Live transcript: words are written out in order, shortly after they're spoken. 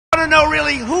want to know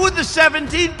really who are the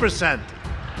 17%?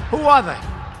 Who are they?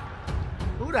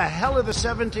 Who the hell are the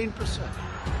 17%?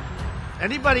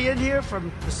 Anybody in here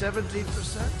from the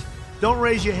 17%? Don't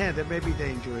raise your hand, it may be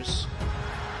dangerous.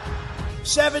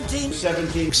 17,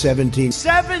 17, 17,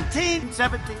 17,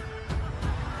 17,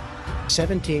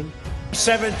 17,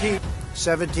 17, 17,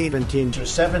 17,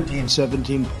 17, 17, 17,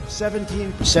 17,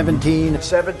 17, 17,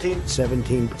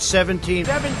 17, 17,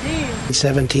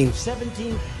 17,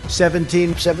 17,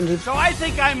 17, 17. So I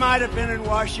think I might have been in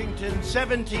Washington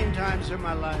 17 times in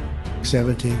my life.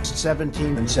 17,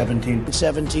 17, and 17,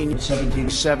 17, 17,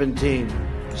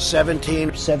 17.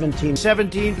 17, 17,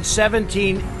 17, 17,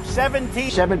 17,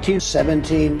 17, 17,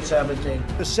 17,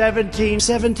 17, 17,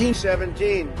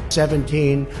 17,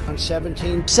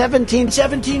 17, 17, 17,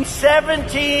 17,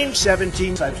 17,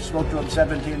 17. I spoke to him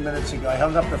 17 minutes ago. I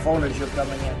hung up the phone as you're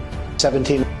coming in.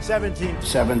 17, 17,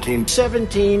 17,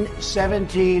 17, 17,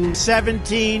 17,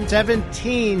 17,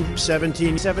 17, 17,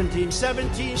 17, 17, 17, 17,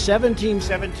 17, 17,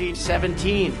 17, 17, 17,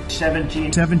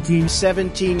 17,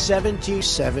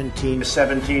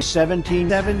 17, 17,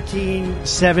 17,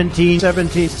 17, 17,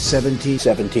 17, 17,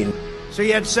 17. So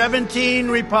you had 17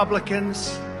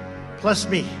 Republicans plus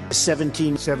me.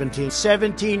 17, 17,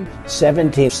 17,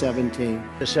 17, 17,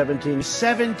 17, 17,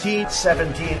 17, 17,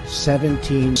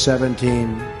 17, 17, 17,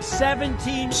 17,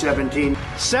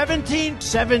 17, 17, 17,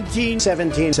 17, 17,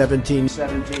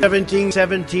 17, 17,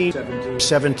 17,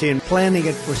 17, planning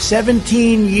it for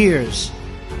 17 years.